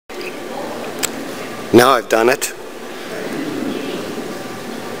Now I've done it.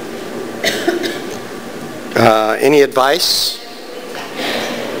 Any advice?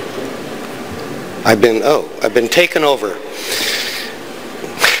 I've been taken over.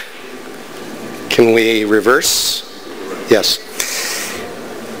 Can we reverse? Yes.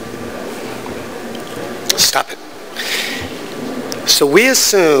 Stop it. So we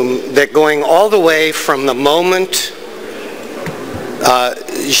assume that going all the way from the moment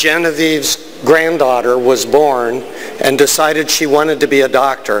Genevieve's granddaughter was born and decided she wanted to be a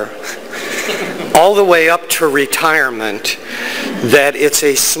doctor, all the way up to retirement, that it's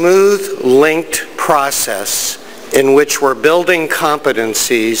a smooth, linked process in which we're building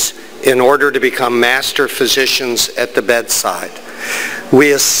competencies in order to become master physicians at the bedside.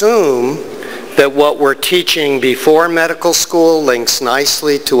 We assume that what we're teaching before medical school links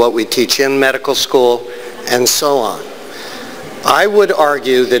nicely to what we teach in medical school, and so on. I would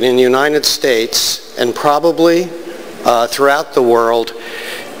argue that in the United States, and probably throughout the world,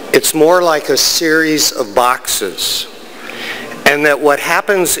 it's more like a series of boxes, and that what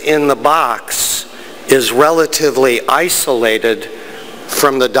happens in the box is relatively isolated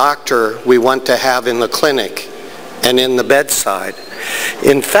from the doctor we want to have in the clinic and in the bedside.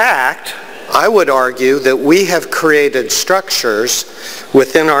 In fact, I would argue that we have created structures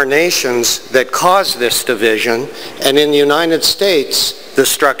within our nations that cause this division, and in the United States, the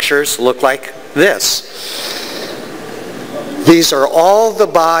structures look like this. These are all the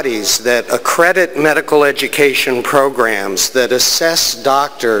bodies that accredit medical education programs, that assess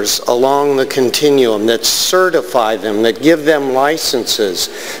doctors along the continuum, that certify them, that give them licenses,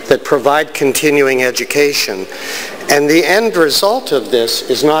 that provide continuing education. And the end result of this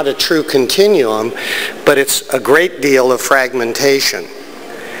is not a true continuum, but it's a great deal of fragmentation.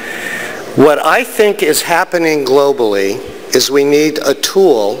 What I think is happening globally is we need a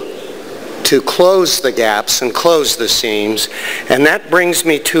tool to close the gaps and close the seams, and that brings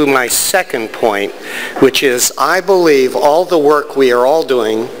me to my second point, which is I believe all the work we are all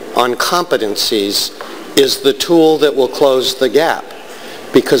doing on competencies is the tool that will close the gap,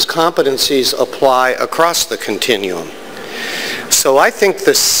 because competencies apply across the continuum. So I think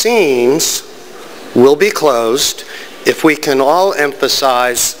the seams will be closed if we can all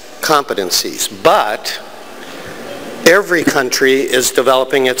emphasize competencies, but every country is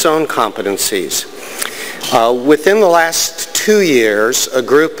developing its own competencies. Within the last 2 years, a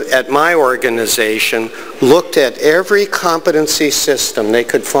group at my organization looked at every competency system they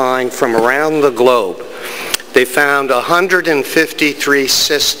could find from around the globe. They found 153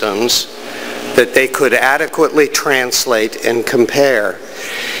 systems that they could adequately translate and compare.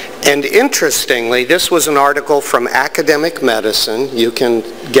 And interestingly, this was an article from Academic Medicine. You can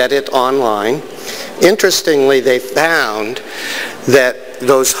get it online. Interestingly, they found that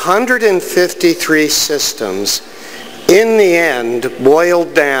those 153 systems in the end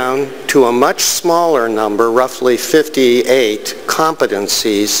boiled down to a much smaller number, roughly 58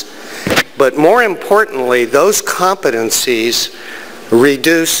 competencies. But more importantly, those competencies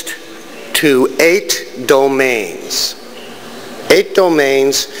reduced to 8 domains. 8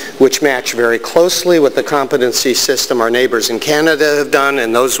 domains which match very closely with the competency system our neighbors in Canada have done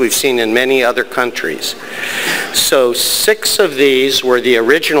and those we've seen in many other countries. So 6 of these were the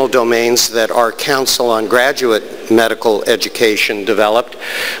original domains that our Council on Graduate Medical Education developed.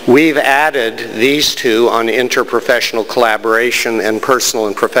 We've added these 2 on interprofessional collaboration and personal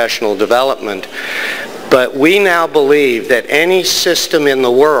and professional development. But we now believe that any system in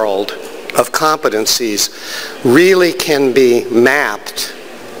the world of competencies really can be matched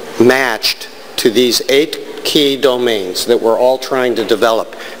to these 8 key domains that we're all trying to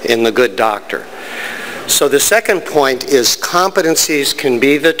develop in the good doctor. So the second point is competencies can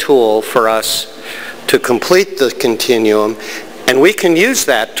be the tool for us to complete the continuum, and we can use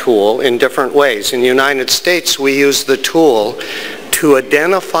that tool in different ways. In the United States, we use the tool to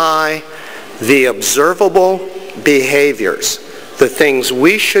identify the observable behaviors, the things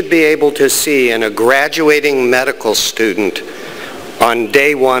we should be able to see in a graduating medical student on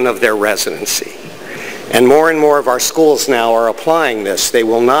day 1 of their residency. And more of our schools now are applying this. They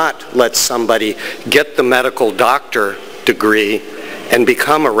will not let somebody get the medical doctor degree and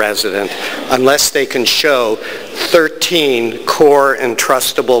become a resident unless they can show 13 core and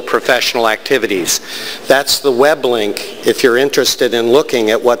trustable professional activities. That's the web link if you're interested in looking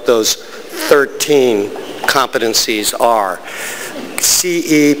at what those 13 competencies are.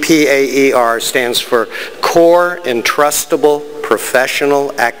 CEPAER stands for Core and Trustable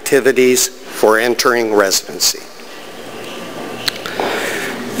Professional Activities for Entering Residency.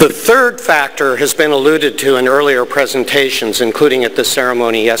 The third factor has been alluded to in earlier presentations, including at the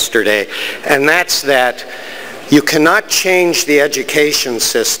ceremony yesterday, and that's that you cannot change the education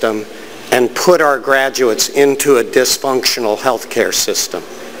system and put our graduates into a dysfunctional healthcare system.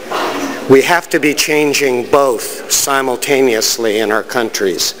 We have to be changing both simultaneously in our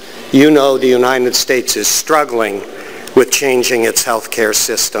countries. You know the United States is struggling with changing its healthcare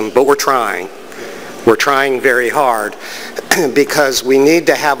system, but we're trying. We're trying very hard because we need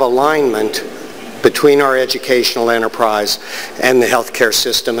to have alignment between our educational enterprise and the healthcare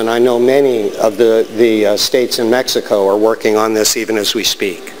system, and I know many of the states in Mexico are working on this even as we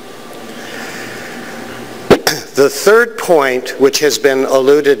speak. The third point, which has been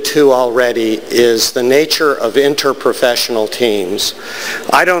alluded to already, is the nature of interprofessional teams.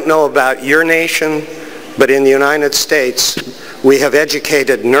 I don't know about your nation, but in the United States, we have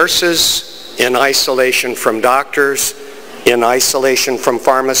educated nurses in isolation from doctors, in isolation from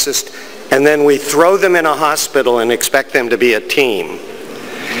pharmacists, and then we throw them in a hospital and expect them to be a team.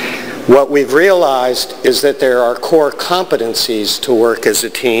 What we've realized is that there are core competencies to work as a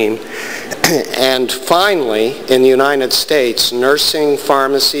team, and finally, in the United States, nursing,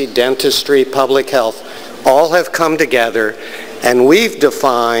 pharmacy, dentistry, public health all have come together, and we've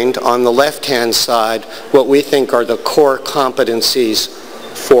defined on the left-hand side what we think are the core competencies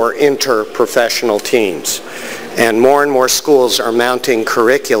for interprofessional teams. And more schools are mounting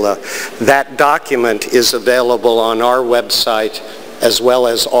curricula. That document is available on our website as well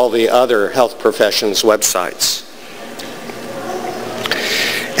as all the other health professions websites.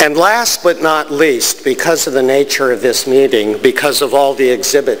 And last but not least, because of the nature of this meeting, because of all the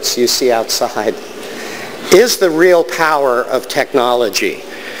exhibits you see outside, is the real power of technology.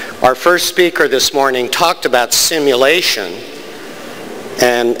 Our first speaker this morning talked about simulation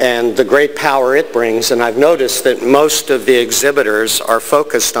and the great power it brings, and I've noticed that most of the exhibitors are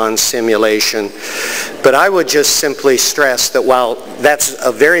focused on simulation. But I would just simply stress that while that's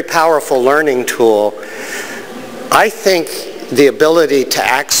a very powerful learning tool, I think the ability to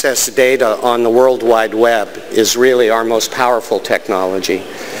access data on the World Wide Web is really our most powerful technology.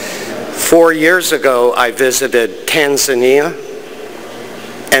 4 years ago, I visited Tanzania,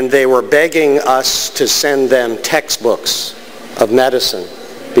 and they were begging us to send them textbooks of medicine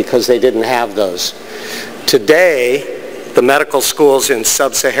because they didn't have those. Today, the medical schools in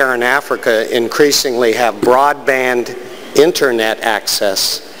sub-Saharan Africa increasingly have broadband internet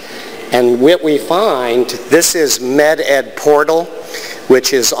access. And what we find, this is MedEd Portal,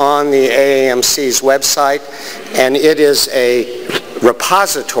 which is on the AAMC's website, and it is a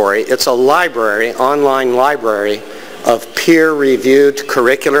repository, it's a library, online library of peer-reviewed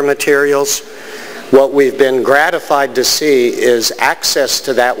curricular materials. What we've been gratified to see is access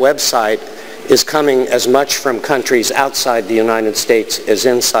to that website is coming as much from countries outside the United States as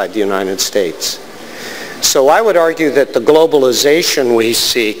inside the United States. So I would argue that the globalization we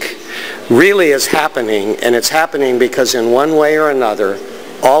seek really is happening, and it's happening because in one way or another,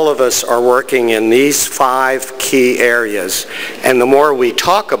 all of us are working in these 5 key areas. And the more we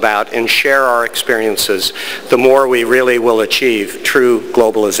talk about and share our experiences, the more we really will achieve true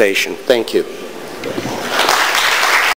globalization. Thank you.